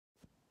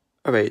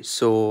Alright,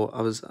 so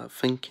I was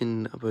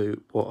thinking about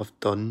what I've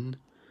done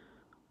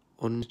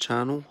on the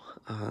channel,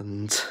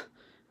 and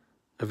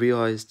I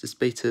realised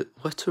despite it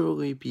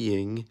literally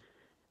being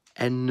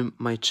in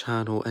my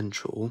channel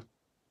intro,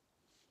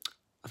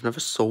 I've never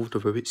solved a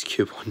Rubik's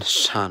Cube on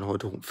this channel, I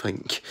don't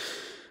think.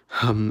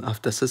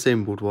 I've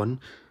disassembled one,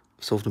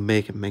 I've solved a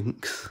Mega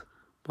Minx,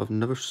 but I've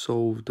never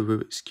solved the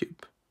Rubik's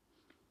Cube.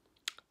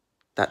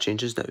 That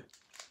changes now.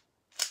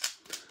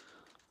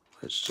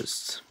 Let's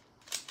just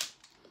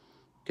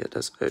get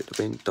this out of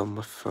the way and done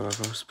with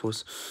forever, I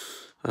suppose.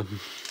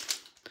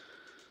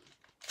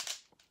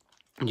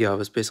 Yeah, I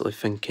was basically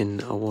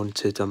thinking I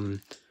wanted to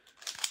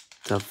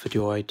have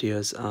video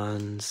ideas,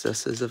 and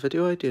this is a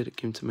video idea that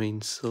came to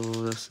mind, so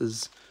this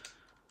is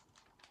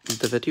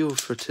the video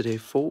for today,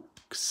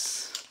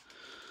 folks,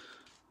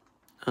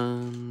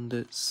 and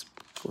it's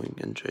going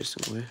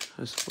interestingly,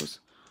 I suppose.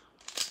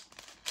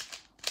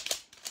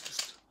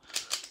 Just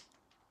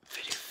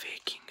video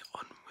faking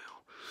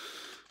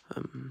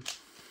unreal.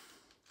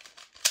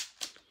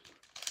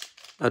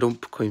 I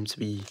don't claim to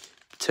be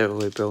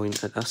terribly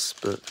brilliant at this,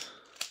 but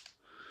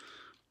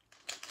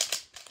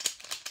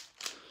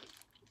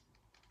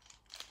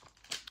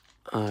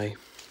I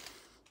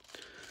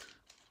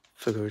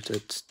figured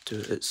I'd do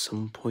it at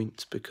some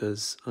point,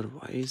 because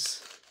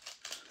otherwise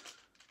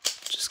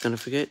just gonna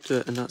forget to do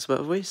it, and that's a bit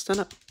of a waste,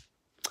 isn't it?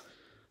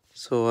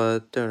 So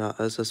there that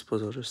is. I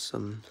suppose I'll just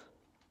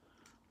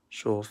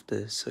show off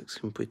the 6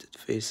 completed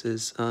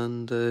faces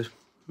and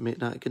make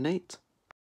that a good night.